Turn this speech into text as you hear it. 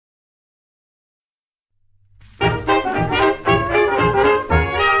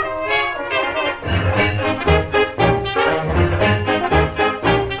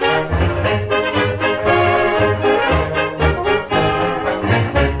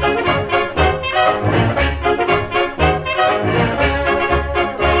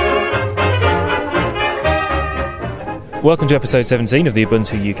Welcome to episode 17 of the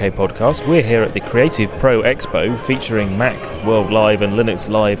Ubuntu UK podcast. We're here at the Creative Pro Expo featuring Mac World Live and Linux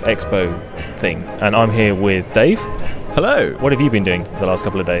Live Expo thing. And I'm here with Dave. Hello. What have you been doing the last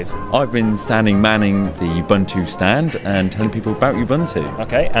couple of days? I've been manning the Ubuntu stand and telling people about Ubuntu.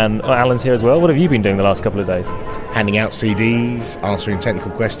 Okay, and Alan's here as well. What have you been doing the last couple of days? Handing out CDs, answering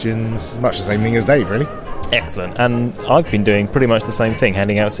technical questions, much the same thing as Dave, really. Excellent. And I've been doing pretty much the same thing,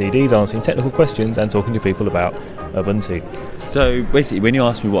 handing out CDs, answering technical questions and talking to people about Ubuntu. So basically, when you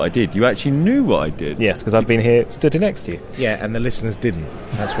asked me what I did, you actually knew what I did. Yes, because I've been here stood next to you. Yeah, and the listeners didn't.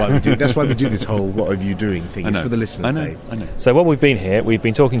 That's why we do. That's why we do this whole "What are you doing" thing. It's for the listeners, Dave. I know. So while we've been here, we've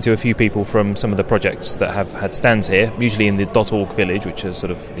been talking to a few people from some of the projects that have had stands here, usually in the .org village, which is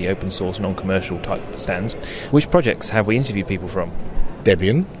sort of the open source, non-commercial type stands. Which projects have we interviewed people from?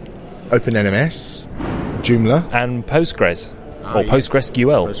 Debian, OpenNMS, Joomla, and Postgres. Or yes.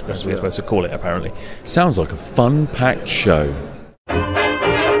 PostgreSQL, as we're PostgreSQL. supposed to call it, apparently. Sounds like a fun-packed show.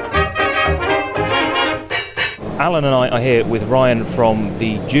 Alan and I are here with Ryan from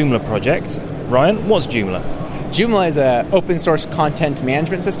the Joomla project. Ryan, what's Joomla? Joomla is an open source content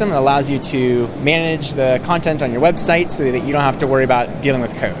management system that allows you to manage the content on your website so that you don't have to worry about dealing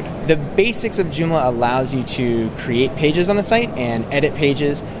with code. The basics of Joomla allows you to create pages on the site and edit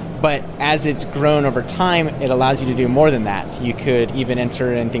pages, but as it's grown over time, it allows you to do more than that. You could even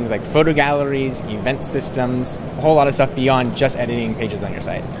enter in things like photo galleries, event systems, a whole lot of stuff beyond just editing pages on your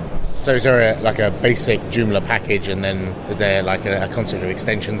site. So is there a basic Joomla package, and then is there like a concept of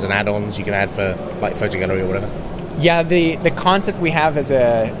extensions and add-ons you can add for like photo gallery or whatever? Yeah, the concept we have as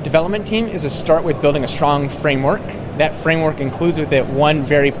a development team is to start with building a strong framework. That framework includes with it one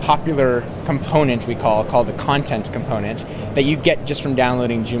very popular component called the content component that you get just from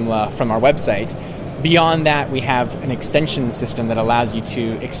downloading Joomla from our website. Beyond that, we have an extension system that allows you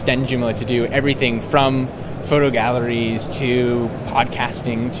to extend Joomla to do everything from photo galleries to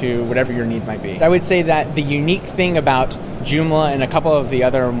podcasting to whatever your needs might be. I would say that the unique thing about Joomla and a couple of the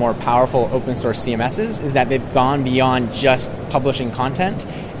other more powerful open source CMSs is that they've gone beyond just publishing content,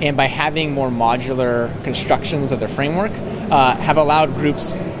 and by having more modular constructions of their framework, have allowed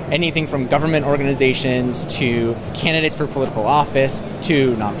groups, anything from government organizations to candidates for political office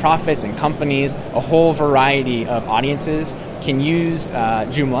to nonprofits and companies, a whole variety of audiences can use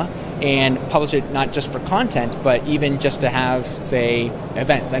Joomla and publish it not just for content, but even just to have, say,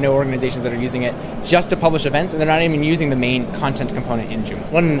 events. I know organizations that are using it just to publish events, and they're not even using the main content component in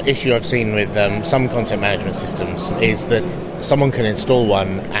Joomla. One issue I've seen with some content management systems is that someone can install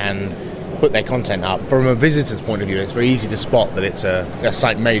one and put their content up. From a visitor's point of view, it's very easy to spot that it's a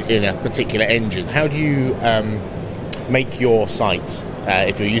site made in a particular engine. How do you make your site,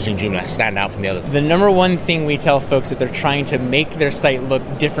 if you're using Joomla, stand out from the others? The number one thing we tell folks that they're trying to make their site look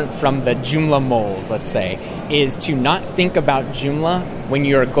different from the Joomla mold, let's say, is to not think about Joomla when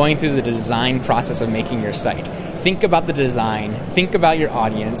you're going through the design process of making your site. Think about the design, think about your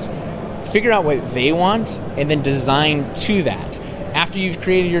audience, figure out what they want, and then design to that. After you've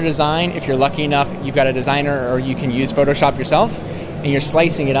created your design, if you're lucky enough, you've got a designer or you can use Photoshop yourself, and you're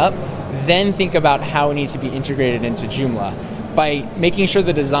slicing it up, then think about how it needs to be integrated into Joomla. By making sure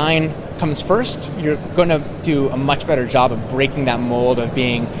the design comes first, you're going to do a much better job of breaking that mold of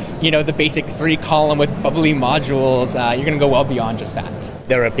being, the basic 3-column with bubbly modules. You're going to go well beyond just that.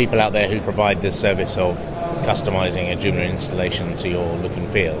 There are people out there who provide the service of customizing a Joomla installation to your look and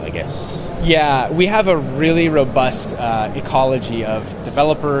feel, I guess. Yeah, we have a really robust ecology of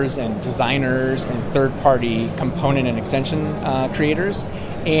developers and designers and third-party component and extension creators.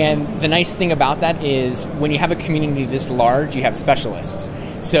 And the nice thing about that is when you have a community this large, you have specialists.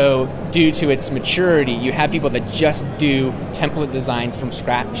 So due to its maturity, you have people that just do template designs from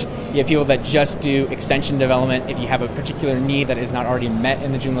scratch. You have people that just do extension development if you have a particular need that is not already met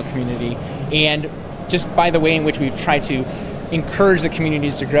in the Joomla community. And just by the way in which we've tried to encourage the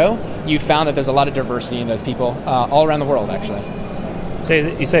communities to grow, you found that there's a lot of diversity in those people all around the world, actually. So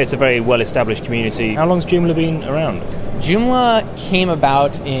you say it's a very well-established community. How long's Joomla been around? Joomla came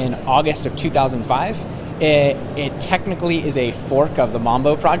about in August of 2005. It technically is a fork of the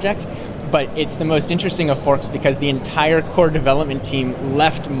Mambo project, but it's the most interesting of forks because the entire core development team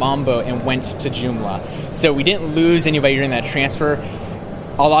left Mambo and went to Joomla. So we didn't lose anybody during that transfer.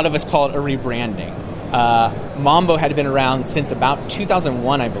 A lot of us call it a rebranding. Mambo had been around since about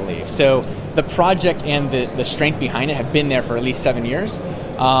 2001, I believe. So the project and the strength behind it have been there for at least 7 years.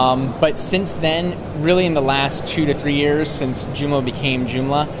 But since then, really in the last 2 to 3 years since Joomla became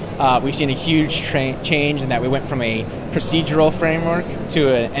Joomla, we've seen a huge change in that we went from a procedural framework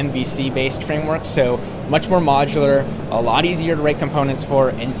to an MVC-based framework, so much more modular, a lot easier to write components for,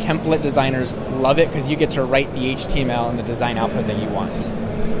 and template designers love it because you get to write the HTML and the design output that you want.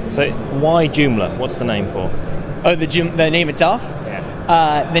 So why Joomla? What's the name for? Oh, the name itself?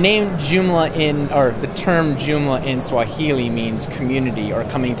 Yeah. The name Joomla or the term Joomla in Swahili means community or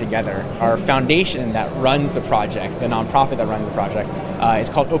coming together. Our foundation that runs the project, the nonprofit that runs the project, is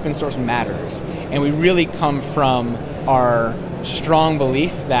called Open Source Matters. And we really come from our strong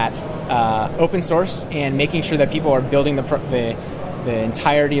belief that open source and making sure that people are building the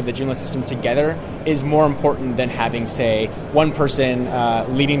entirety of the Joomla system together is more important than having, say, one person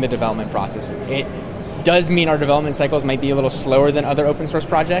leading the development process. It does mean our development cycles might be a little slower than other open source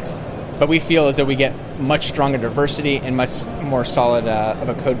projects, but we feel as though we get much stronger diversity and much more solid of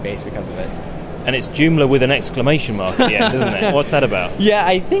a code base because of it. And it's Joomla with an exclamation mark at the end, isn't it? What's that about? Yeah,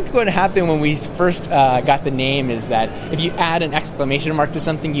 I think what happened when we first got the name is that if you add an exclamation mark to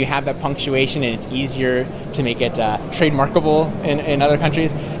something, you have that punctuation and it's easier to make it trademarkable in other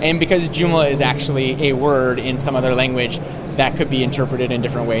countries. And because Joomla is actually a word in some other language, that could be interpreted in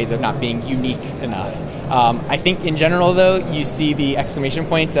different ways of not being unique enough. I think in general, though, you see the exclamation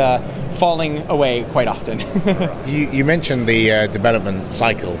point falling away quite often. You mentioned the development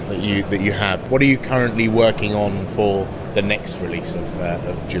cycle that you have. What are you currently working on for the next release of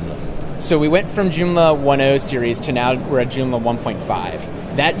Joomla? So we went from Joomla 1.0 series to now we're at Joomla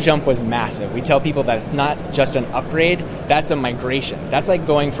 1.5. That jump was massive. We tell people that it's not just an upgrade, that's a migration. That's like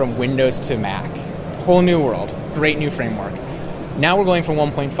going from Windows to Mac. Whole new world, great new framework. Now we're going from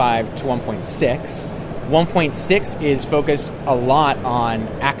 1.5 to 1.6. 1.6 is focused a lot on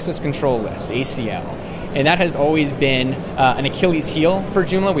access control list, ACL. And that has always been an Achilles heel for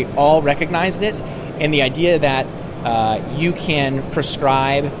Joomla. We all recognized it. And the idea that you can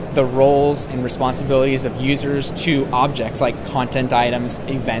prescribe the roles and responsibilities of users to objects like content items,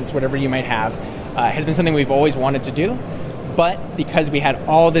 events, whatever you might have, has been something we've always wanted to do. But because we had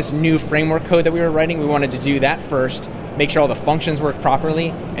all this new framework code that we were writing, we wanted to do that first, make sure all the functions work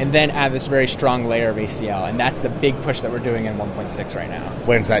properly, and then add this very strong layer of ACL. And that's the big push that we're doing in 1.6 right now.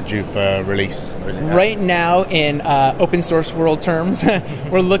 When's that due for release? Right now, in open source world terms,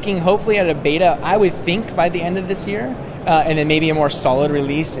 we're looking hopefully at a beta, I would think, by the end of this year, and then maybe a more solid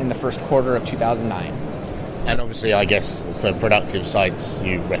release in the first quarter of 2009. And obviously, I guess, for productive sites,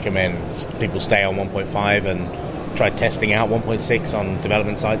 you recommend people stay on 1.5 and try testing out 1.6 on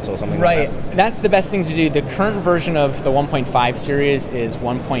development sites or something like that? Right. That's the best thing to do. The current version of the 1.5 series is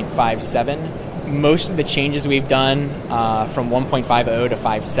 1.57. Most of the changes we've done from 1.50 to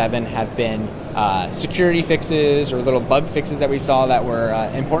 5.7 have been security fixes or little bug fixes that we saw that were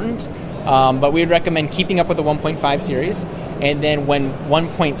important. But we would recommend keeping up with the 1.5 series. And then when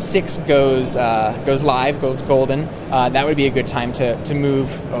 1.6 goes live, goes golden, that would be a good time to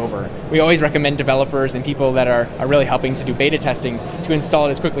move over. We always recommend developers and people that are really helping to do beta testing to install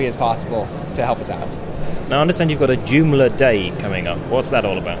it as quickly as possible to help us out. Now, I understand you've got a Joomla Day coming up. What's that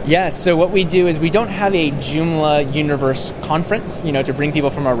all about? Yes, so what we do is we don't have a Joomla Universe conference, to bring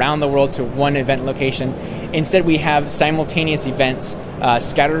people from around the world to one event location. Instead, we have simultaneous events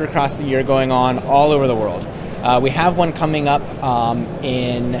scattered across the year going on all over the world. We have one coming up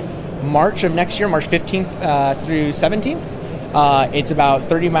in March of next year, March 15th through 17th. It's about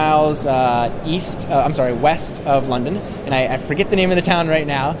 30 miles west of London, and I forget the name of the town right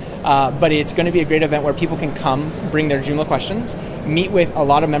now, but it's going to be a great event where people can come, bring their Joomla questions, meet with a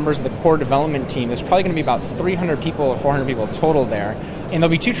lot of members of the core development team. There's probably going to be about 300 people or 400 people total there, and there'll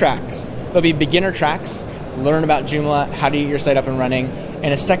be two tracks. There'll be beginner tracks, learn about Joomla, how to get your site up and running,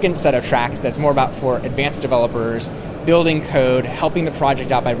 and a second set of tracks that's more about for advanced developers, building code, helping the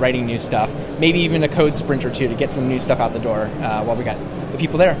project out by writing new stuff, maybe even a code sprint or two to get some new stuff out the door while we got the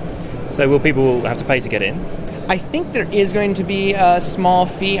people there. So will people have to pay to get in? I think there is going to be a small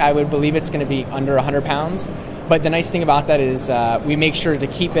fee. I would believe it's going to be under £100. But the nice thing about that is we make sure to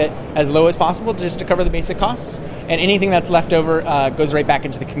keep it as low as possible just to cover the basic costs. And anything that's left over goes right back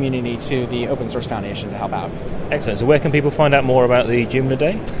into the community to the Open Source Foundation to help out. Excellent. So where can people find out more about the Joomla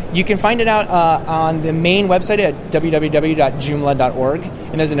Day? You can find it out on the main website at www.joomla.org.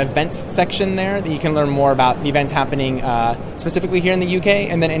 And there's an events section there that you can learn more about the events happening specifically here in the UK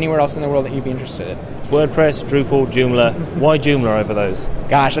and then anywhere else in the world that you'd be interested in. WordPress, Drupal, Joomla. Why Joomla over those?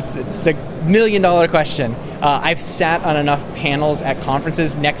 Gosh, that's the $1,000,000 question. I've sat on enough panels at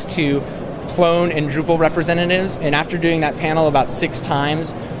conferences next to Clone and Drupal representatives, and after doing that panel about 6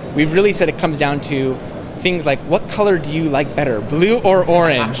 times, we've really said it comes down to things like, what color do you like better, blue or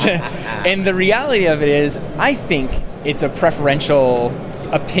orange? And the reality of it is, I think it's a preferential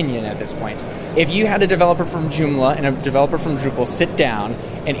opinion at this point. If you had a developer from Joomla and a developer from Drupal sit down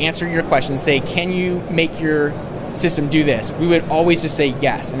and answer your question, say, can you make your system do this? We would always just say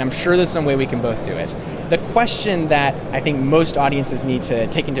yes, and I'm sure there's some way we can both do it. The question that I think most audiences need to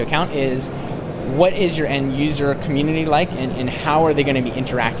take into account is, what is your end user community like, and how are they going to be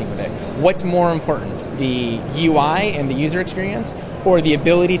interacting with it? What's more important, the UI and the user experience, or the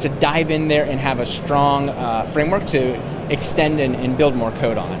ability to dive in there and have a strong framework to extend and build more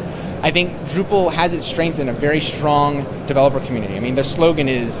code on? I think Drupal has its strength in a very strong developer community. I mean, their slogan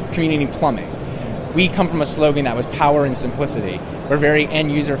is community plumbing. We come from a slogan that was power and simplicity. We're very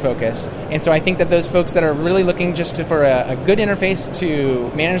end-user focused. And so I think that those folks that are really looking just for a good interface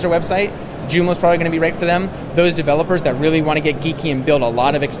to manage their website, Joomla is probably going to be right for them. Those developers that really want to get geeky and build a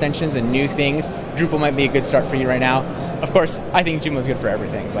lot of extensions and new things, Drupal might be a good start for you right now. Of course, I think Joomla is good for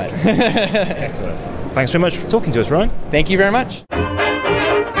everything. But Excellent. Thanks very much for talking to us, Ryan. Thank you very much.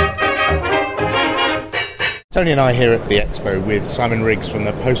 Tony and I here at the Expo with Simon Riggs from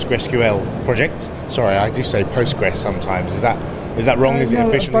the PostgreSQL project. Sorry, I do say Postgres sometimes. Is that wrong? Is it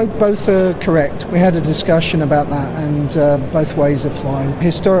officially? Both are correct. We had a discussion about that, and both ways are fine.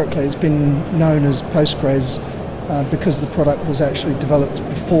 Historically, it's been known as Postgres because the product was actually developed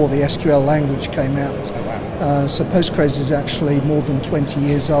before the SQL language came out. Oh, wow. So Postgres is actually more than 20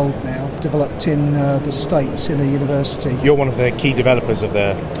 years old now, developed in the States in a university. You're one of the key developers of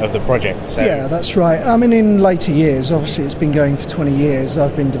the project. So. Yeah, that's right. I mean, in later years, obviously it's been going for 20 years.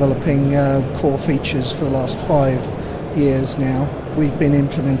 I've been developing core features for the last 5 years now. We've been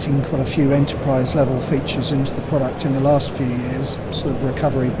implementing quite a few enterprise-level features into the product in the last few years, sort of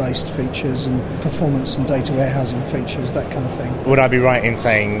recovery-based features and performance and data warehousing features, that kind of thing. Would I be right in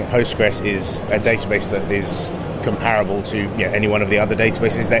saying Postgres is a database that is comparable to any one of the other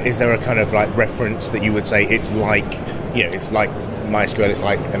databases? Is there a kind of like reference that you would say it's like MySQL, it's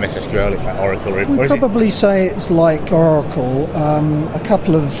like MS SQL, it's like Oracle? We'd probably say it's like Oracle. A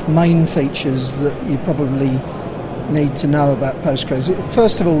couple of main features that you probably need to know about Postgres.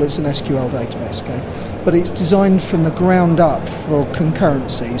 First of all, it's an SQL database, okay? But it's designed from the ground up for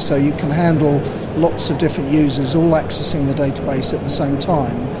concurrency, so you can handle lots of different users all accessing the database at the same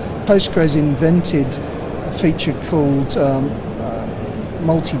time. Postgres invented a feature called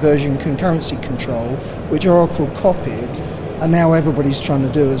multi-version concurrency control, which Oracle copied, and now everybody's trying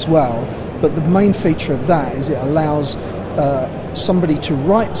to do as well. But the main feature of that is it allows somebody to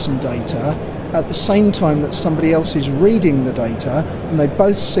write some data at the same time that somebody else is reading the data, and they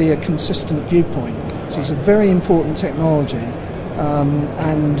both see a consistent viewpoint. So it's a very important technology,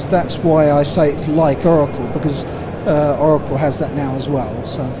 and that's why I say it's like Oracle, because Oracle has that now as well.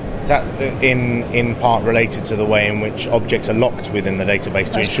 So is that in part related to the way in which objects are locked within the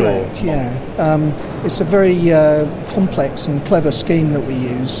database to ensure? Correct, yeah. It's a very complex and clever scheme that we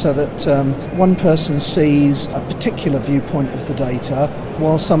use, so that one person sees a particular viewpoint of the data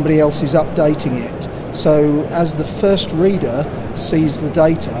while somebody else is updating it. So as the first reader sees the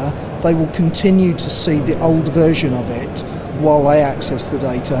data, they will continue to see the old version of it while they access the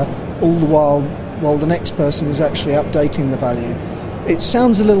data, all the while the next person is actually updating the value. It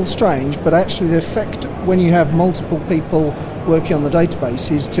sounds a little strange, but actually the effect when you have multiple people working on the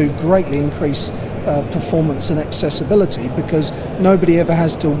database is to greatly increase performance and accessibility, because nobody ever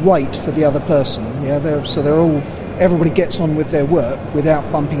has to wait for the other person. Yeah, everybody gets on with their work without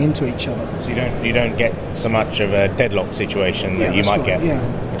bumping into each other. So you don't get so much of a deadlock situation that you might get. Yeah,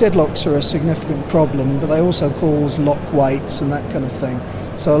 deadlocks are a significant problem, but they also cause lock waits and that kind of thing.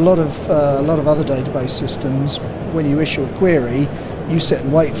 So a lot of other database systems, when you issue a query, you sit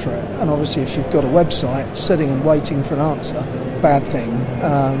and wait for it. And obviously, if you've got a website, sitting and waiting for an answer, bad thing.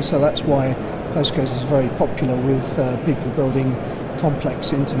 So that's why Postgres is very popular with people building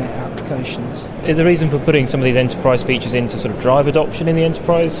complex internet applications. Is there a reason for putting some of these enterprise features into sort of drive adoption in the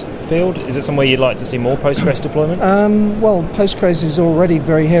enterprise field? Is it somewhere you'd like to see more Postgres deployment? Well, Postgres is already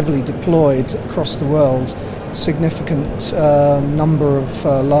very heavily deployed across the world. Significant number of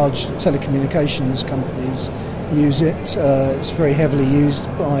large telecommunications companies use it. It's very heavily used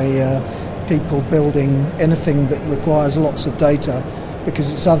by people building anything that requires lots of data,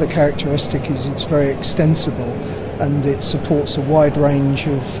 because its other characteristic is it's very extensible and it supports a wide range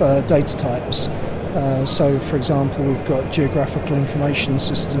of data types. So, for example, we've got geographical information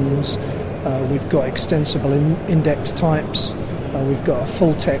systems, we've got extensible index types, we've got a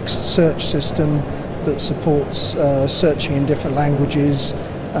full text search system that supports searching in different languages,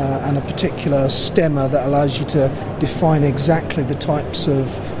 and a particular stemmer that allows you to define exactly the types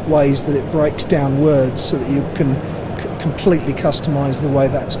of ways that it breaks down words, so that you can completely customize the way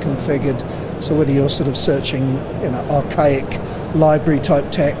that's configured. So whether you're sort of searching archaic library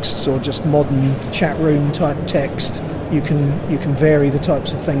type texts or just modern chat room type text. You can vary the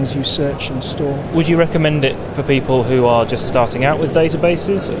types of things you search and store. Would you recommend it for people who are just starting out with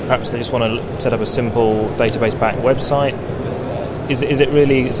databases? Perhaps they just want to set up a simple database-backed website. Is it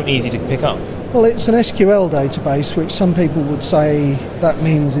really something easy to pick up? Well, it's an SQL database, which some people would say that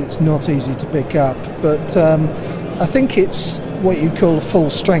means it's not easy to pick up. But I think it's what you call a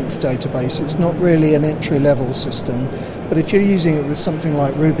full-strength database. It's not really an entry-level system. But if you're using it with something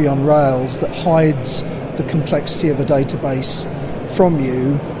like Ruby on Rails that hides the complexity of a database from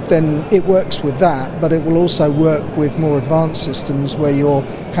you, then it works with that, but it will also work with more advanced systems where you're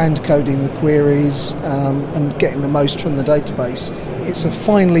hand-coding the queries and getting the most from the database. It's a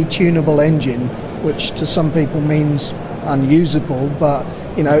finely tunable engine, which to some people means unusable, but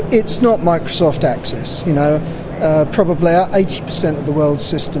it's not Microsoft Access. Probably 80% of the world's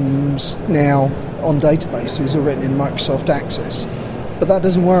systems now on databases are written in Microsoft Access, but that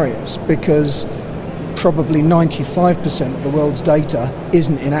doesn't worry us because probably 95% of the world's data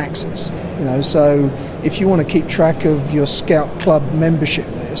isn't in Access. So if you want to keep track of your Scout Club membership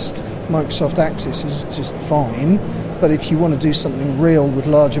list, Microsoft Access is just fine. But if you want to do something real with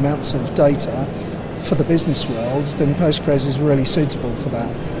large amounts of data for the business world, then Postgres is really suitable for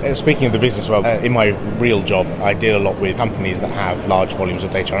that. Speaking of the business world, in my real job, I deal a lot with companies that have large volumes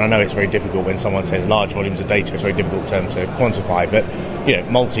of data. And I know it's very difficult when someone says large volumes of data. It's a very difficult term to quantify, but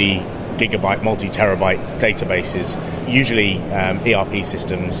multi-gigabyte, multi-terabyte databases, usually ERP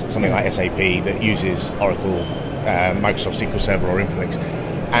systems, something like SAP that uses Oracle, Microsoft SQL Server or Infomix.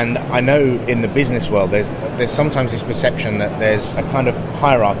 And I know in the business world there's sometimes this perception that there's a kind of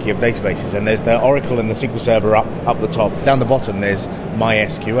hierarchy of databases, and there's the Oracle and the SQL Server up the top. Down the bottom there's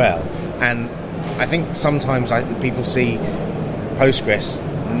MySQL. And I think sometimes people see Postgres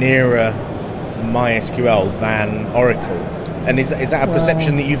nearer MySQL than Oracle. And is that a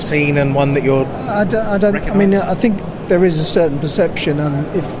perception that you've seen and one that you're... I mean, I think there is a certain perception,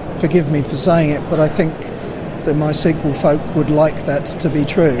 and forgive me for saying it, but I think the MySQL folk would like that to be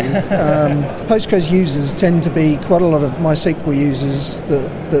true. Postgres users tend to be quite a lot of MySQL users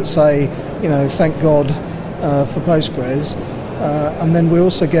that say, thank God for Postgres. And then we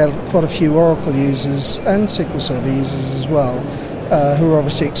also get quite a few Oracle users and SQL Server users as well, who are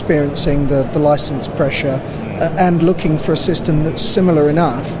obviously experiencing the license pressure and looking for a system that's similar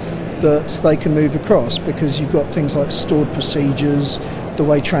enough that they can move across, because you've got things like stored procedures, the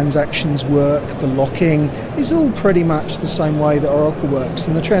way transactions work, the locking is all pretty much the same way that Oracle works,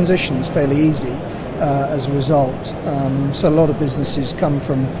 and the transition is fairly easy as a result. So a lot of businesses come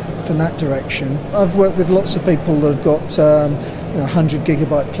from that direction. I've worked with lots of people that have got 100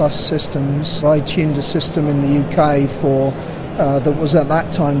 gigabyte plus systems. I tuned a system in the UK for that was at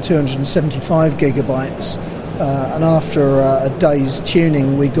that time 275 gigabytes. And after a day's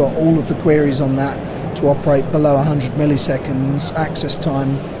tuning, we got all of the queries on that to operate below 100 milliseconds access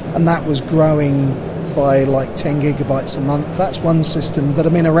time, and that was growing by like 10 gigabytes a month. That's one system, but I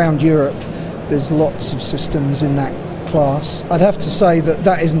mean around Europe there's lots of systems in that class. I'd have to say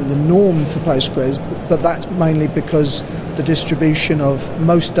that isn't the norm for Postgres, but that's mainly because the distribution of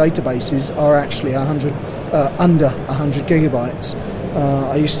most databases are actually under 100 gigabytes.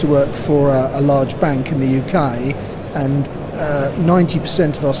 I used to work for a large bank in the UK, and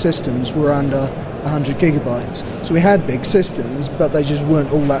 90% of our systems were under 100 gigabytes. So we had big systems, but they just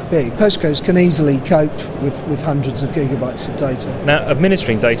weren't all that big. Postgres can easily cope with hundreds of gigabytes of data. Now,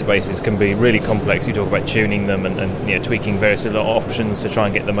 administering databases can be really complex. You talk about tuning them and tweaking various little options to try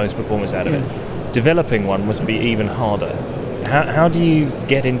and get the most performance out of it. Developing one must be even harder. How do you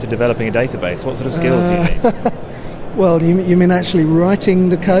get into developing a database? What sort of skills do you need? Well, you mean actually writing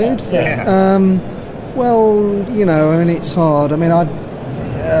the code? Yeah. Well, it's hard. I mean,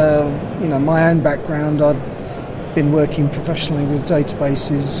 my own background, I've been working professionally with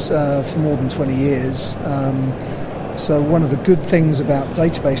databases for more than 20 years. So one of the good things about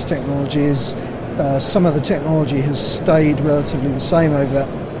database technology is some of the technology has stayed relatively the same over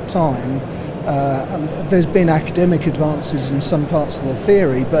that time. And there's been academic advances in some parts of the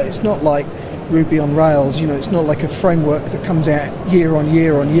theory, but it's not like Ruby on Rails. It's not like a framework that comes out year on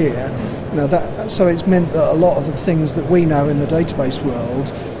year on year. So it's meant that a lot of the things that we know in the database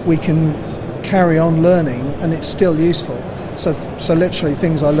world, we can carry on learning, and it's still useful. So literally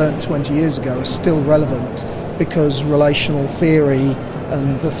things I learned 20 years ago are still relevant, because relational theory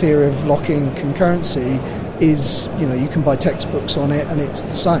and the theory of locking and concurrency is, you can buy textbooks on it and it's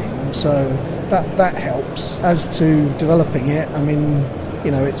the same. So that helps. As to developing it, I mean,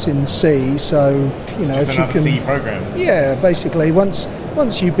 it's in C, so if you can C program. Yeah, basically once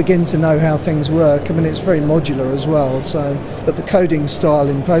you begin to know how things work, I mean it's very modular as well. So, but the coding style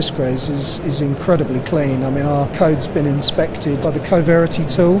in Postgres is incredibly clean. I mean our code's been inspected by the Coverity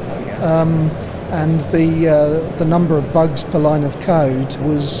tool, and the number of bugs per line of code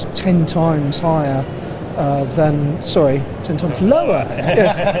was 10 times higher. 10 times lower.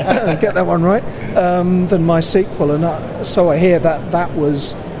 Yes, get that one right. Than MySQL, and so I hear that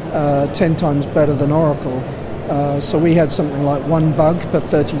was 10 times better than Oracle. So we had something like 1 bug per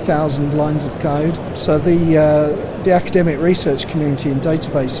 30,000 lines of code. So the academic research community in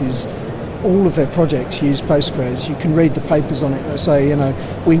databases, all of their projects use Postgres. You can read the papers on it that say,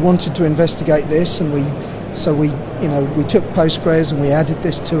 we wanted to investigate this, and we took Postgres and we added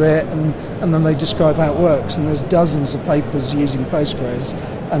this to it, and then they describe how it works. And there's dozens of papers using Postgres,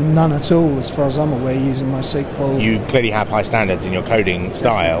 and none at all, as far as I'm aware, using MySQL. You clearly have high standards in your coding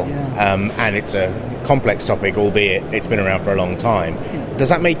style, and it's a complex topic, albeit it's been around for a long time. Yeah. Does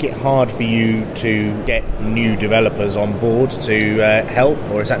that make it hard for you to get new developers on board to help,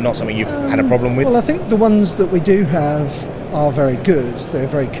 or is that not something you've had a problem with? Well, I think the ones that we do have are very good. They're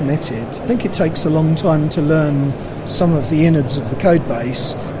very committed. I think it takes a long time to learn some of the innards of the code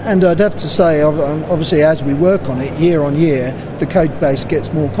base, and I'd have to say, obviously, as we work on it year on year, the code base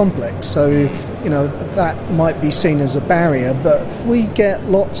gets more complex. So, that might be seen as a barrier, but we get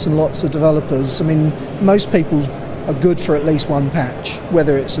lots and lots of developers. I mean, most people are good for at least one patch,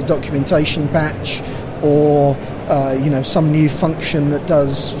 whether it's a documentation patch or some new function that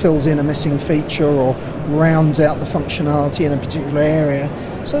fills in a missing feature or rounds out the functionality in a particular area.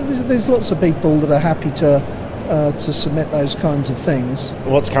 So there's lots of people that are happy to submit those kinds of things.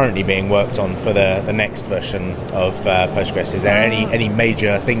 What's currently being worked on for the next version of Postgres? Is there any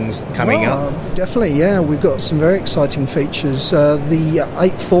major things coming up? Definitely, yeah. We've got some very exciting features. The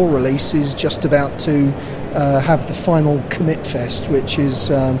 8.4 release is just about to have the final commit fest, which is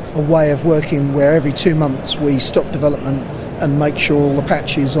a way of working where every 2 months we stop development and make sure all the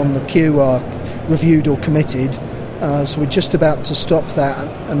patches on the queue are reviewed or committed. So we're just about to stop that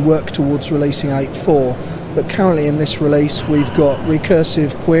and work towards releasing 8.4. But currently in this release we've got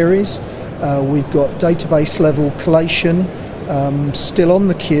recursive queries, we've got database level collation. Still on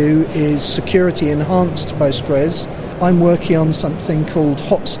the queue is security enhanced Postgres. I'm working on something called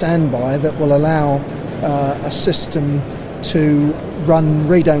hot standby that will allow a system to run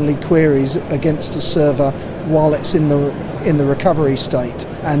read-only queries against a server while it's in the recovery state,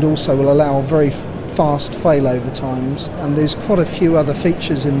 and also will allow very fast failover times. And there's quite a few other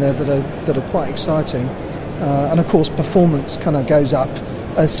features in there that are quite exciting. And of course performance kind of goes up.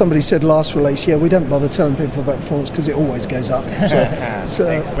 As somebody said last release, we don't bother telling people about performance because it always goes up.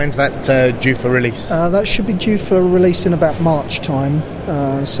 So when's that due for release? That should be due for release in about March time.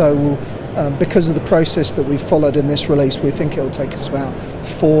 Because of the process that we've followed in this release, we think it'll take us about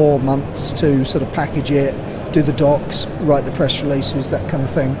 4 months to sort of package it, do the docs, write the press releases, that kind of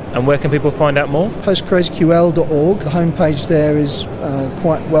thing. And where can people find out more? PostgreSQL.org. The homepage there is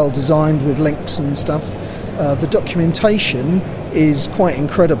quite well designed with links and stuff. The documentation is quite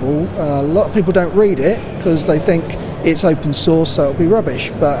incredible. A lot of people don't read it because they think it's open source, so it'll be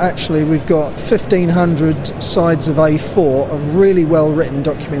rubbish. But actually we've got 1,500 sides of A4 of really well written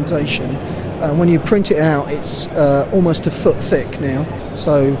documentation. When you print it out, it's almost a foot thick now,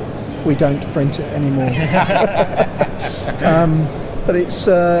 so we don't print it anymore. But it's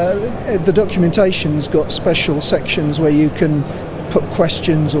the documentation's got special sections where you can put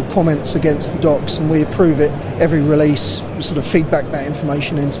questions or comments against the docs, and we approve it every release. We sort of feedback that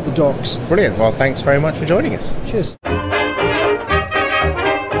information into the docs. Brilliant. Well, thanks very much for joining us. Cheers.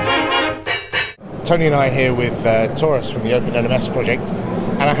 Tony and I are here with Taurus from the OpenNMS project,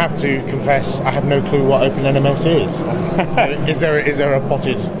 and I have to confess I have no clue what OpenNMS is. So is there a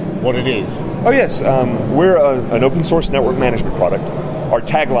potted what it is? Oh yes, we're an open source network management product. Our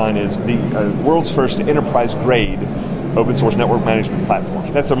tagline is the world's first enterprise grade open source network management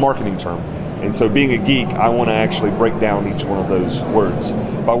platform. That's a marketing term. And so being a geek, I want to actually break down each one of those words.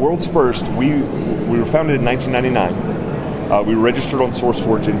 By world's first, we were founded in 1999. We were registered on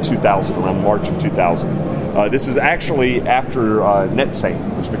SourceForge in 2000, around March of 2000. This is actually after NetSaint,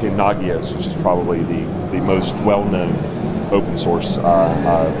 which became Nagios, which is probably the most well-known open source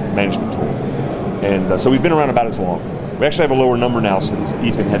management tool. And so we've been around about as long. We actually have a lower number now since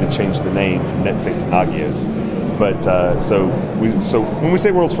Ethan had to change the name from NetSaint to Nagios. But so when we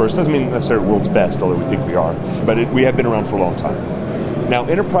say world's first, doesn't mean necessarily world's best, although we think we are. But we have been around for a long time. Now,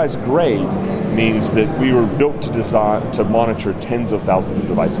 enterprise grade means that we were built to monitor tens of thousands of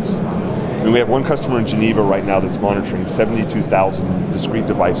devices. I mean, we have one customer in Geneva right now that's monitoring 72,000 discrete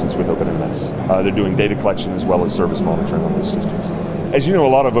devices with OpenMS. They're doing data collection as well as service monitoring on those systems. As you know, a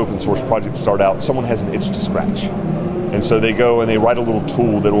lot of open source projects start out, someone has an itch to scratch. And so they go and they write a little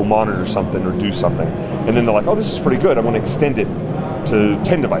tool that will monitor something or do something. And then they're like, oh, this is pretty good. I want to extend it to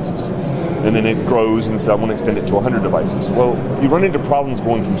 10 devices. And then it grows and says, I want to extend it to 100 devices. Well, you run into problems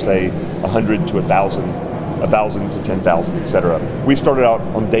going from, say, 100 to 1,000, 1,000 to 10,000, etc. We started out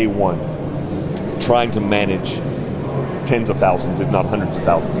on day one trying to manage tens of thousands, if not hundreds of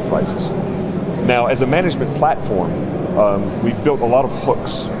thousands of devices. Now, as a management platform, we've built a lot of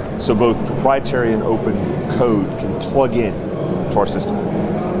hooks, so both proprietary and open code can plug in to our system.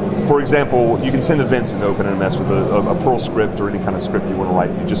 For example, you can send events into OpenMS with a Perl script or any kind of script you want to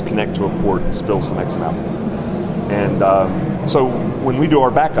write. You just connect to a port and spill some XML. And so when we do our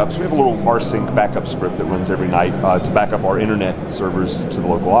backups, we have a little rsync backup script that runs every night to back up our internet servers to the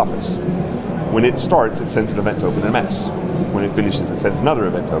local office. When it starts, it sends an event to OpenMS. When it finishes, it sends another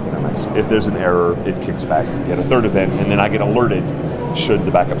event to OpenMS. If there's an error, it kicks back, get a third event, and then I get alerted should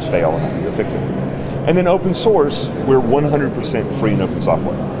the backups fail and I can go fix it. And then open source, we're 100% free and open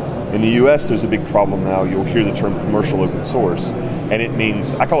software. In the US, there's a big problem now. You'll hear the term commercial open source, and it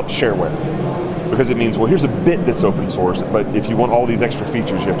means, I call it shareware, because it means, well, here's a bit that's open source, but if you want all these extra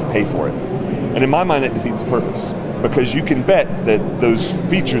features, you have to pay for it. And in my mind, that defeats the purpose, because you can bet that those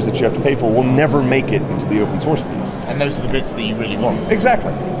features that you have to pay for will never make it into the open source piece. And those are the bits that you really want.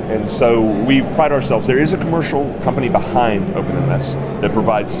 Exactly. And so we pride ourselves. There is a commercial company behind OpenMS that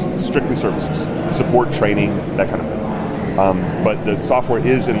provides strictly services, support, training, that kind of thing. But the software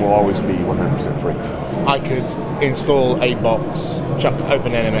is and will always be 100% free. I could install a box, chuck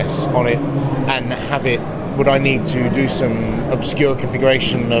OpenMS on it, and have it. Would I need to do some obscure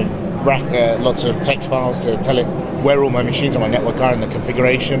configuration of lots of text files to tell it where all my machines on my network are in the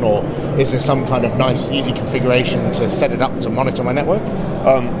configuration, or is there some kind of nice, easy configuration to set it up to monitor my network?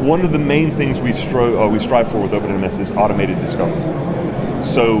 One of the main things we strive for with OpenMS is automated discovery.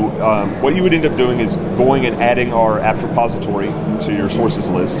 So what you would end up doing is going and adding our apt repository to your sources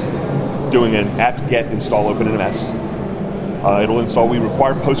list, doing an apt-get install OpenMS. It'll install. We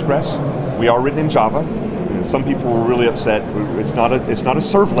require Postgres. We are written in Java. Some people were really upset. It's not a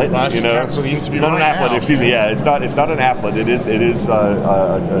servlet. Well, cancel the interview not right an applet. now. Excuse me. Yeah, it's not an applet. It is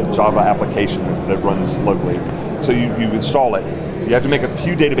a Java application that runs locally. So you install it. You have to make a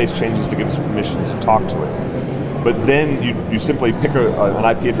few database changes to give us permission to talk to it. But then you simply pick an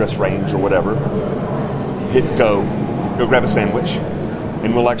IP address range or whatever, hit go grab a sandwich,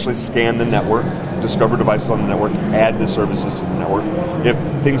 and we'll actually scan the network, discover devices on the network, add the services to the network. If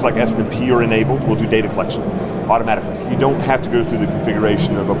things like SNMP are enabled, we'll do data collection automatically. You don't have to go through the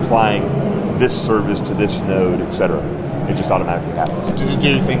configuration of applying this service to this node, etc. It just automatically happens. Does it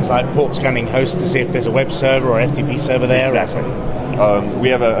do things like port scanning hosts to see if there's a web server or FTP server there? Exactly. We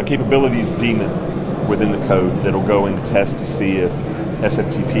have a capabilities daemon within the code that'll go and test to see if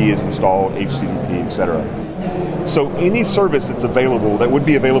SFTP is installed, HTTP, etc. So any service that's available, that would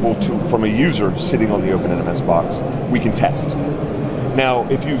be available from a user sitting on the OpenMS box, we can test. Now,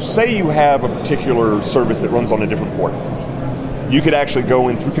 if you say you have a particular service that runs on a different port, you could actually go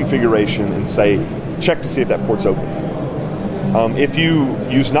in through configuration and say, check to see if that port's open. If you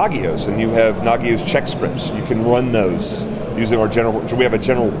use Nagios and you have Nagios check scripts, you can run those using our we have a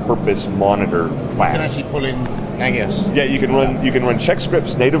general purpose monitor class. You can actually pull in Nagios. Yeah, you can run check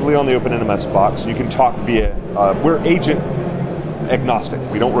scripts natively on the OpenMS box. You can talk via, we're agent agnostic.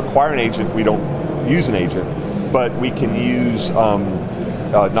 We don't require an agent, we don't use an agent, but we can use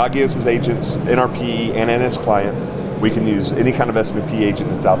Nagios' agents, NRP and NS client. We can use any kind of SNMP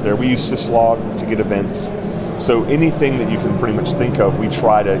agent that's out there. We use syslog to get events. So anything that you can pretty much think of, we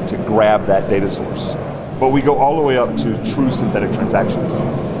try to grab that data source. But we go all the way up to true synthetic transactions.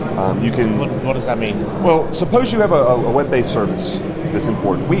 You can. What does that mean? Well, suppose you have a web-based service that's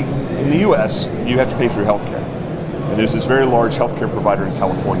important. In the U.S., you have to pay for your healthcare, and there's this very large healthcare provider in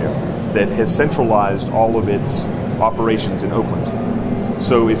California that has centralized all of its operations in Oakland.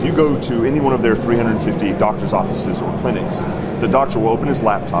 So if you go to any one of their 350 doctor's offices or clinics, the doctor will open his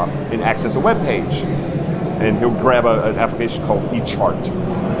laptop and access a web page, and he'll grab an application called eChart,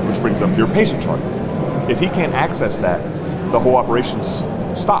 which brings up your patient chart. If he can't access that, the whole operation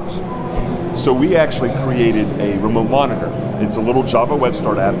stops. So we actually created a remote monitor. It's a little Java web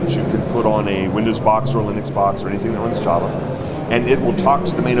start app that you can put on a Windows box or a Linux box or anything that runs Java. And it will talk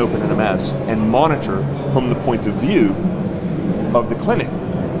to the main OpenMS and monitor from the point of view of the clinic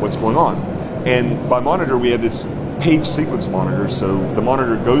what's going on. And by monitor, we have this page sequence monitor. So the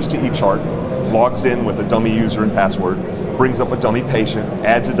monitor goes to eChart, logs in with a dummy user and password, brings up a dummy patient,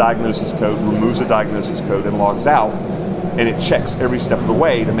 adds a diagnosis code, removes a diagnosis code, and logs out, and it checks every step of the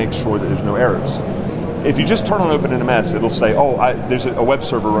way to make sure that there's no errors. If you just turn on OpenNMS, it'll say, there's a web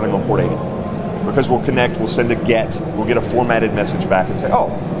server running on port 80. Because we'll connect, we'll send a GET, we'll get a formatted message back and say,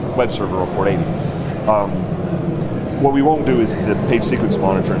 web server on port 80. What we won't do is the page sequence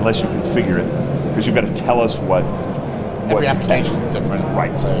monitor unless you configure it, because you've got to tell us what every application is different.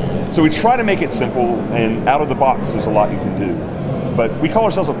 Right. So we try to make it simple, and out of the box there's a lot you can do. But we call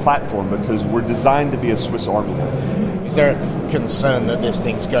ourselves a platform because we're designed to be a Swiss Army knife. Is there a concern that this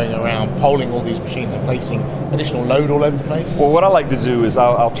thing's going around polling all these machines and placing additional load all over the place? Well, what I like to do is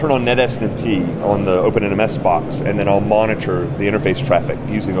I'll turn on NetSNMP on the OpenNMS box, and then I'll monitor the interface traffic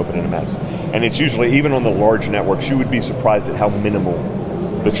using OpenNMS. And it's usually, even on the large networks, you would be surprised at how minimal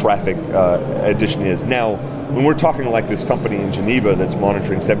the traffic addition is. Now, when we're talking like this company in Geneva that's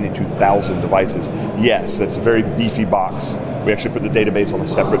monitoring 72,000 devices, yes, that's a very beefy box. We actually put the database on a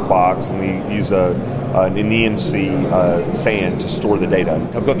separate box, and we use an EMC SAN to store the data.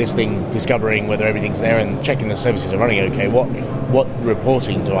 I've got this thing discovering whether everything's there and checking the services are running okay. What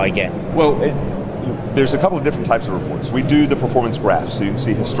reporting do I get? Well, there's a couple of different types of reports. We do the performance graphs, so you can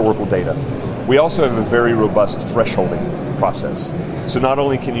see historical data. We also have a very robust thresholding process. So not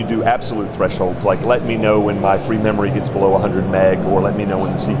only can you do absolute thresholds, like let me know when my free memory gets below 100 meg, or let me know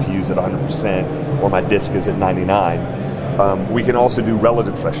when the CPU's at 100%, or my disk is at 99, we can also do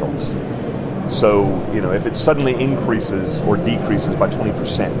relative thresholds. So, if it suddenly increases or decreases by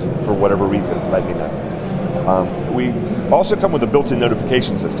 20% for whatever reason, let me know. We also come with a built-in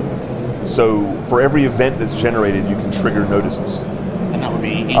notification system. So for every event that's generated, you can trigger notices. And that would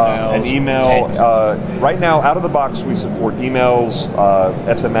be emails, an email. Right now, out of the box, we support emails,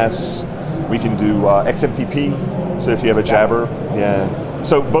 SMS. We can do XMPP. So if you have a Jabber,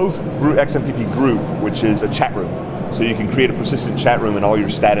 So both XMPP Group, which is a chat room. So you can create a persistent chat room, and all your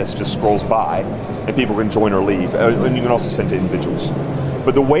status just scrolls by, and people can join or leave. And you can also send to individuals.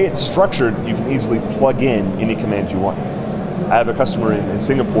 But the way it's structured, you can easily plug in any command you want. I have a customer in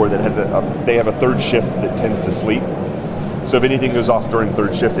Singapore that has they have a third shift that tends to sleep. So if anything goes off during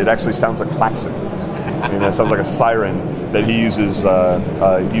third shift, it actually sounds like klaxon. It sounds like a siren that he uses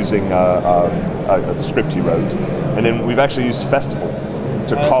using a script he wrote. And then we've actually used Festival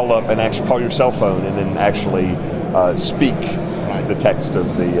to call up and actually call your cell phone and then actually speak the text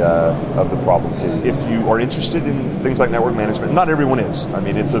of the problem to you. If you are interested in things like network management, not everyone is. I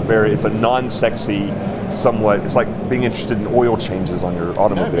mean, it's a non-sexy, somewhat. It's like being interested in oil changes on your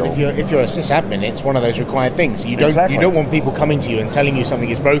automobile. No, but if you're a sysadmin, it's one of those required things. You don't want people coming to you and telling you something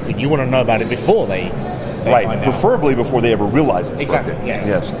is broken. You want to know about it before they right, find preferably before they ever realize it's exactly. broken.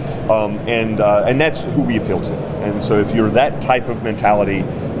 Yes. And that's who we appeal to. And so if you're that type of mentality,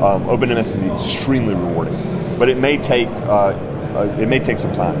 OpenNMS can be extremely rewarding. But it may take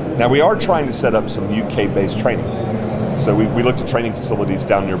some time. Now, we are trying to set up some UK-based training. So we looked at training facilities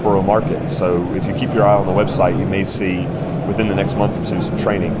down near Borough Market. So if you keep your eye on the website, you may see within the next month or so some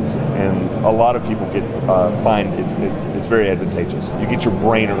training. And a lot of people find it's very advantageous. You get your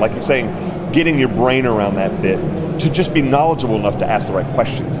brain, or like you're saying, getting your brain around that bit to just be knowledgeable enough to ask the right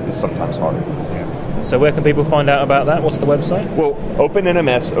questions is sometimes harder. Yeah. So where can people find out about that? What's the website? Well,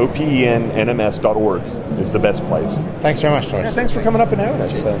 OpenNMS, OPENNMS.org is the best place. Thanks very much, Torres. Yeah, thanks for coming up and having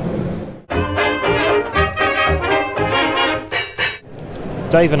us.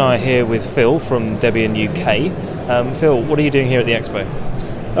 Dave and I are here with Phil from Debian UK. Phil, what are you doing here at the Expo?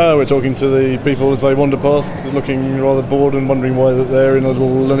 We're talking to the people as they wander past, looking rather bored and wondering why they're in a little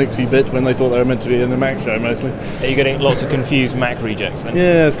Linuxy bit when they thought they were meant to be in a Mac show, mostly. Are you getting lots of confused Mac rejects then?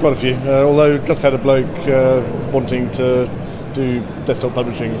 Yeah, there's quite a few. Although just had a bloke wanting to do desktop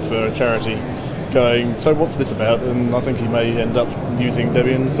publishing for a charity going, so what's this about? And I think he may end up using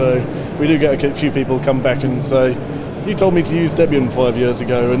Debian. So we do get a few people come back and say, you told me to use Debian 5 years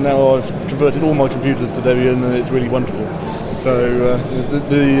ago, and now I've converted all my computers to Debian, and it's really wonderful. So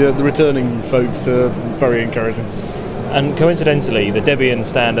the returning folks are very encouraging. And coincidentally, the Debian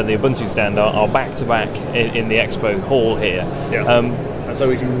stand and the Ubuntu stand are back-to-back in the Expo hall here. Yeah. And so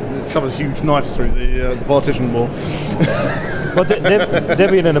we can shove a huge knife through the partition wall. Well,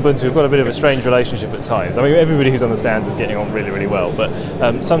 Debian and Ubuntu have got a bit of a strange relationship at times. I mean, everybody who's on the stands is getting on really, really well, but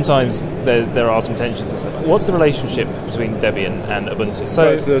sometimes there are some tensions and stuff. What's the relationship between Debian and Ubuntu? So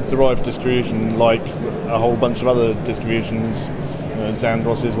it's a derived distribution, like a whole bunch of other distributions.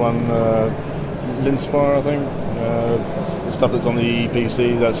 Xandros is one, Linspire, I think. The stuff that's on the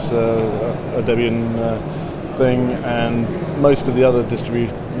PC, that's a Debian thing, and most of the other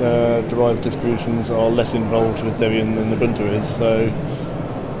derived distributions are less involved with Debian than Ubuntu is. So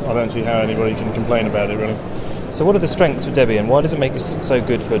I don't see how anybody can complain about it, really. So what are the strengths of Debian? Why does it make it so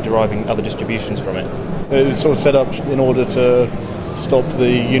good for deriving other distributions from it? It was sort of set up in order to stop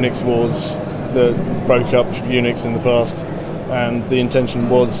the Unix wars that broke up Unix in the past, and the intention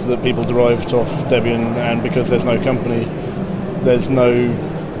was that people derived off Debian, and because there's no company, there's no,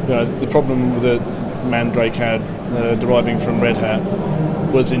 the problem that Mandrake had deriving from Red Hat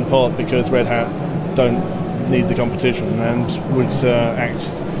was in part because Red Hat don't need the competition and would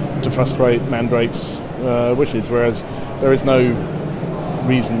act to frustrate Mandrake's wishes, whereas there is no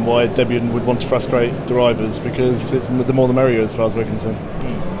reason why Debian would want to frustrate derivers, because it's the more the merrier as far as we're concerned.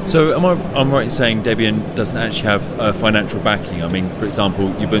 So I'm right in saying Debian doesn't actually have financial backing? I mean, for example,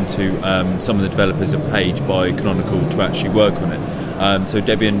 Ubuntu, some of the developers are paid by Canonical to actually work on it. So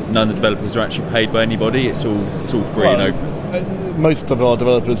Debian, none of the developers are actually paid by anybody. It's all free and open. Most of our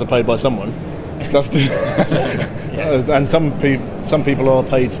developers are paid by someone. Just yes. And some people are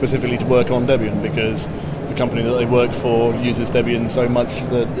paid specifically to work on Debian because the company that they work for uses Debian so much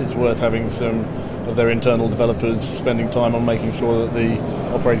that it's worth having some of their internal developers spending time on making sure that the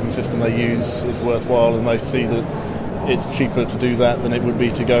operating system they use is worthwhile, and they see that it's cheaper to do that than it would be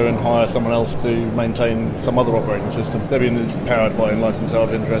to go and hire someone else to maintain some other operating system. Debian is powered by enlightened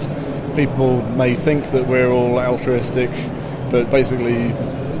self-interest. People may think that we're all altruistic, but basically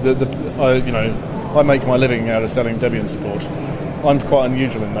I make my living out of selling Debian support. I'm quite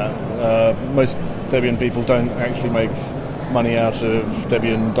unusual in that. Most Debian people don't actually make money out of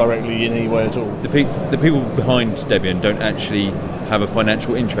Debian directly in any way at all. The people behind Debian don't actually have a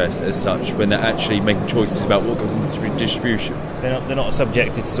financial interest as such when they're actually making choices about what goes into distribution. They're not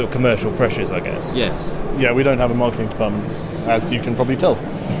subjected to sort of commercial pressures, I guess. Yes. Yeah, we don't have a marketing department, as you can probably tell.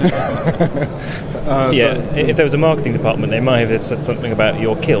 If there was a marketing department, they might have said something about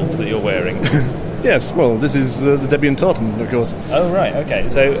your kilt that you're wearing. Yes, well, this is the Debian tartan, of course. Oh, right, okay.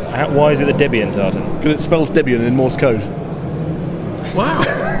 So why is it the Debian tartan? Because it spells Debian in Morse code. Wow.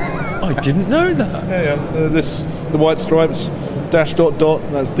 I didn't know that. Yeah. The white stripes, dash dot dot,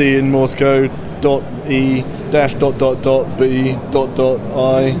 that's D in Morse code, dot E, dash dot dot dot, B, dot dot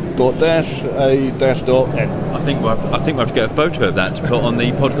I, dot dash, A, dash dot N. I think we'll have to get a photo of that to put on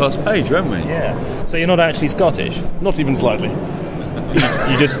the podcast page, won't we? Yeah. So you're not actually Scottish? Not even slightly.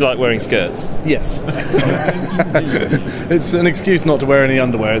 You just like wearing skirts? Yes. It's an excuse not to wear any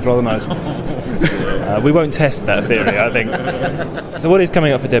underwear. It's rather nice. We won't test that theory, I think. So what is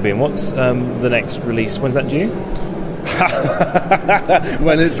coming up for Debian? What's the next release? When's that due?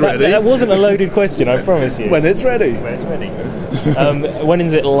 When it's ready. That wasn't a loaded question, I promise you. When it's ready. When it's ready. When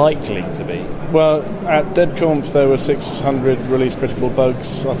is it likely to be? Well, at DebConf there were 600 release critical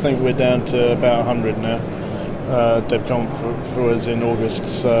bugs. I think we're down to about 100 now. DebConf was in August,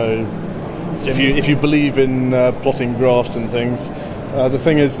 so if you believe in plotting graphs and things, the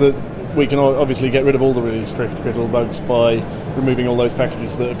thing is that we can obviously get rid of all the release critical bugs by removing all those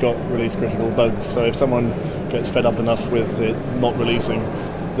packages that have got release critical bugs. So if someone gets fed up enough with it not releasing,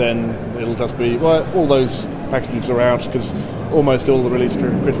 then it'll just be, well, all those packages are out, because almost all the release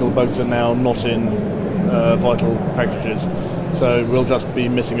critical bugs are now not in vital packages. So we'll just be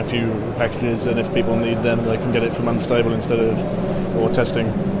missing a few packages, and if people need them, they can get it from unstable instead of, or testing,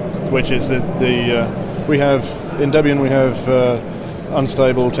 which is we have, in Debian we have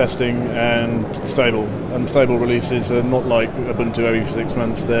unstable, testing, and stable. And the stable releases are not like Ubuntu every 6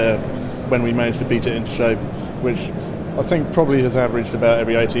 months. They're when we manage to beat it into shape, which I think probably has averaged about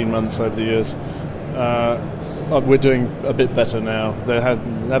every 18 months over the years. We're doing a bit better now. There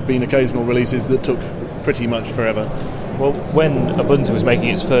have been occasional releases that took pretty much forever. Well, when Ubuntu was making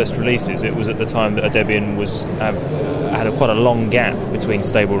its first releases, it was at the time that Debian had quite a long gap between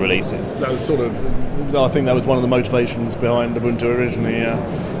stable releases. That was I think that was one of the motivations behind Ubuntu originally.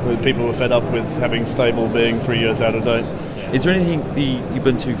 People were fed up with having stable being 3 years out of date. Is there anything the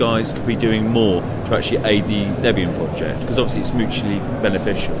Ubuntu guys could be doing more to actually aid the Debian project? Because obviously it's mutually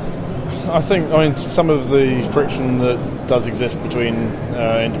beneficial. I mean, some of the friction that does exist between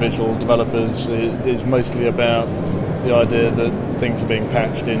individual developers is mostly about the idea that things are being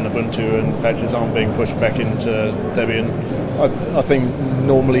patched in Ubuntu and patches aren't being pushed back into Debian. I think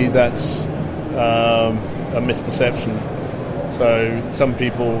normally that's a misperception. So some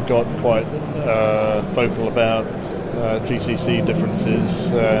people got quite vocal about GCC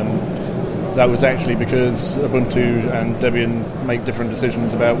differences, and that was actually because Ubuntu and Debian make different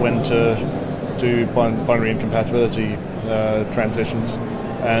decisions about when to do binary incompatibility transitions.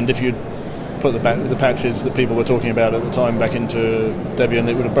 And if you put the patches that people were talking about at the time back into Debian,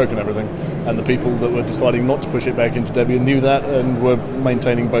 it would have broken everything. And the people that were deciding not to push it back into Debian knew that and were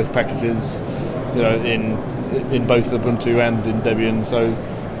maintaining both packages, in both Ubuntu and in Debian. So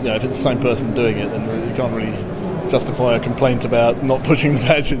if it's the same person doing it, then you can't really justify a complaint about not pushing the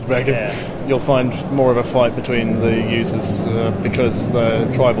badges back in. You'll find more of a fight between the users because they're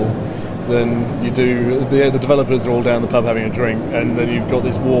tribal than you do. The developers are all down the pub having a drink, and then you've got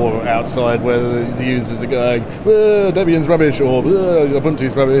this war outside where the users are going, Debian's rubbish, or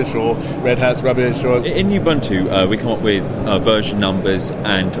Ubuntu's rubbish, or Red Hat's rubbish. Or in Ubuntu, we come up with version numbers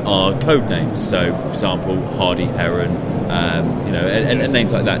and our code names. So, for example, Hardy Heron, and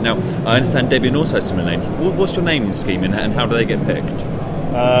names like that. Now, I understand Debian also has similar names. What's your naming scheme, and how do they get picked?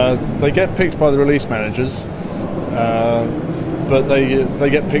 They get picked by the release managers. But they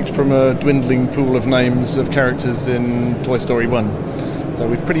get picked from a dwindling pool of names of characters in Toy Story 1. So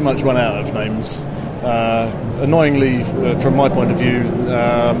we've pretty much run out of names. Annoyingly, from my point of view,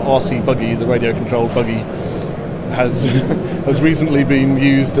 RC Buggy, the radio-controlled buggy, has has recently been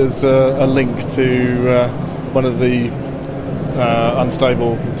used as a link to one of the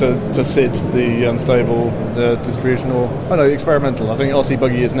unstable, to SID, the unstable distribution, experimental. I think RC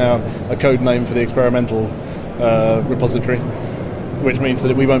Buggy is now a code name for the experimental repository, which means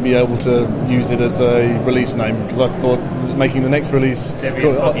that we won't be able to use it as a release name, because I thought making the next release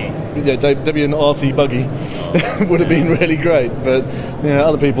Debian RC Buggy would have been really great, but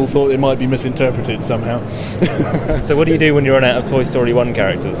other people thought it might be misinterpreted somehow. So what do you do when you run out of Toy Story 1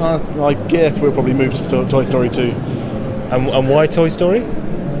 characters? I guess we'll probably move to Toy Story 2. And why Toy Story?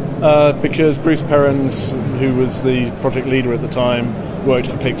 Because Bruce Perens, who was the project leader at the time, worked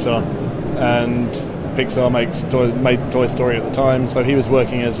for Pixar, and Pixar made Toy Story at the time, so he was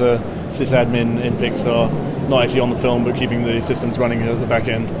working as a sysadmin in Pixar, not actually on the film, but keeping the systems running at the back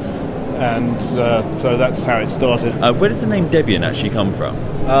end. And so that's how it started. Where does the name Debian actually come from?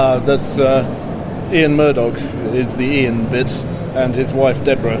 That's Ian Murdoch is the Ian bit, and his wife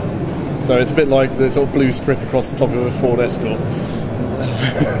Deborah. So it's a bit like the sort of blue strip across the top of a Ford Escort.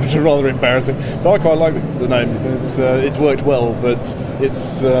 It's rather embarrassing, but I quite like the name. It's worked well, but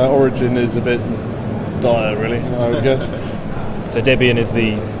its origin is a bit dire, really, I would guess. So Debian is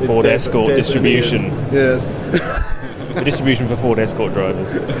the Ford Escort distribution. Yes. The distribution for Ford Escort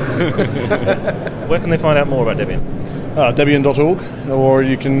drivers. Where can they find out more about Debian? Debian.org, or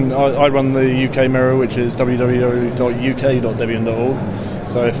you can. I run the UK mirror, which is www.uk.debian.org.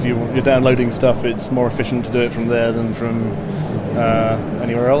 So if you're downloading stuff, it's more efficient to do it from there than from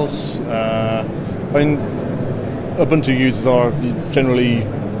anywhere else. Ubuntu users are generally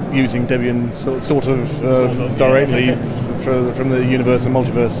using Debian sort of directly from the universe and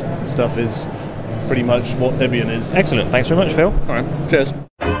multiverse stuff is pretty much what Debian is. Excellent. Thanks very much, Phil. All right. Cheers.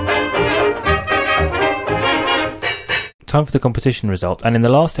 Time for the competition result. And in the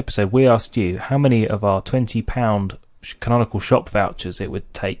last episode, we asked you how many of our £20 Canonical Shop vouchers it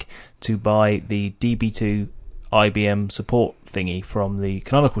would take to buy the DB2 IBM support thingy from the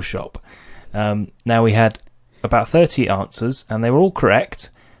Canonical Shop. Now we had about 30 answers, and they were all correct.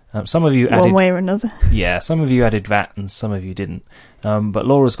 Some of you added... One way or another. Yeah, some of you added VAT and some of you didn't. But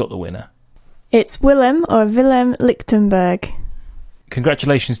Laura's got the winner. It's Willem Lichtenberg.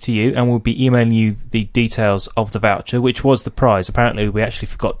 Congratulations to you, and we'll be emailing you the details of the voucher, which was the prize. Apparently, we actually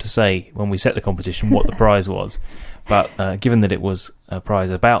forgot to say when we set the competition what the prize was. But given that it was a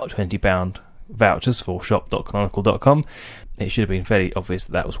prize about £20 vouchers for shop.canonical.com, it should have been fairly obvious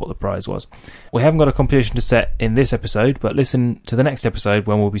that was what the prize was. We haven't got a competition to set in this episode, but listen to the next episode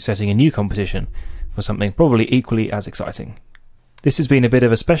when we'll be setting a new competition for something probably equally as exciting. This has been a bit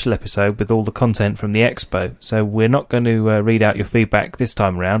of a special episode with all the content from the expo, so we're not going to read out your feedback this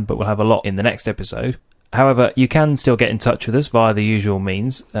time around, but we'll have a lot in the next episode. However, you can still get in touch with us via the usual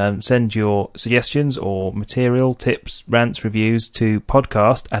means. Send your suggestions or material, tips, rants, reviews to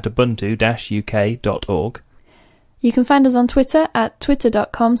podcast@ubuntu-uk.org. You can find us on Twitter at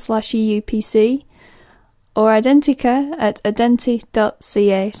twitter.com/EUPC or Identica at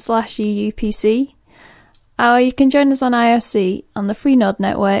identi.ca/EUPC. Or you can join us on IRC on the Freenode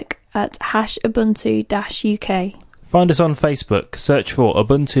network at #Ubuntu-UK. Find us on Facebook, search for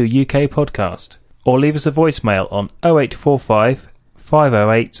Ubuntu UK Podcast, or leave us a voicemail on 0845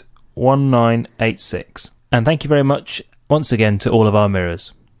 508 1986. And thank you very much once again to all of our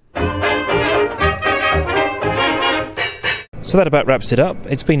mirrors. So that about wraps it up.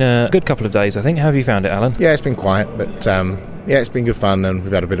 It's been a good couple of days, I think. How have you found it, Alan? Yeah, it's been quiet, but Yeah, it's been good fun, and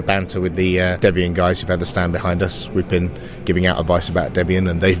we've had a bit of banter with the Debian guys who've had the stand behind us. We've been giving out advice about Debian,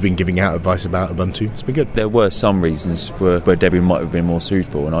 and they've been giving out advice about Ubuntu. It's been good. There were some reasons where Debian might have been more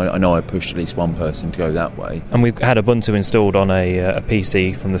suitable, and I know I pushed at least one person to go that way. And we've had Ubuntu installed on a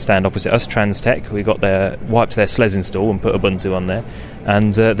PC from the stand opposite us, TransTech. We wiped their SLES install and put Ubuntu on there.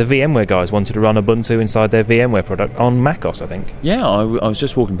 And the VMware guys wanted to run Ubuntu inside their VMware product on macOS, I think. Yeah, I was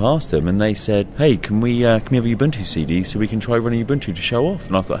just walking past them, and they said, "Hey, can we have a Ubuntu CD so we can try running Ubuntu to show off?"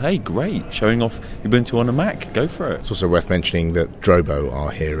 And I thought, "Hey, great, showing off Ubuntu on a Mac, go for it." It's also worth mentioning that Drobo are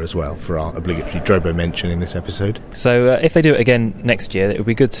here as well for our obligatory Drobo mention in this episode. So if they do it again next year, it would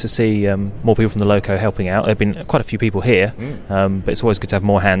be good to see more people from the loco helping out. There have been quite a few people here, but it's always good to have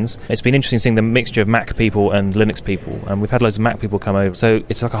more hands. It's been interesting seeing the mixture of Mac people and Linux people, and we've had loads of Mac people come over, so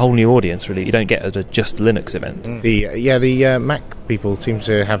it's like a whole new audience, really. You don't get at a just Linux event. The Mac people seem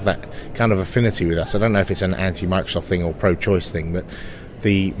to have that kind of affinity with us. I don't know if it's an anti-Microsoft thing or pro-choice thing, but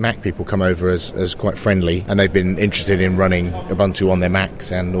the Mac people come over as quite friendly, and they've been interested in running Ubuntu on their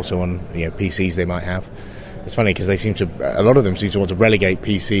Macs and also on PCs they might have. It's funny because a lot of them seem to want to relegate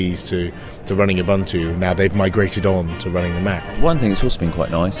PCs to running Ubuntu. Now they've migrated on to running the Mac. One thing that's also been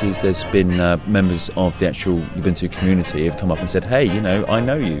quite nice is there's been members of the actual Ubuntu community have come up and said, "Hey, I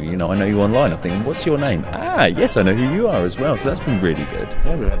know you, I know you online." I'm thinking, "What's your name?" "Ah, yes, I know who you are as well." So that's been really good.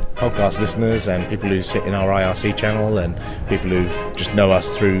 Yeah, we've had podcast listeners and people who sit in our IRC channel and people who just know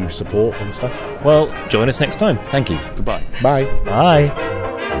us through support and stuff. Well, join us next time. Thank you. Goodbye. Bye. Bye.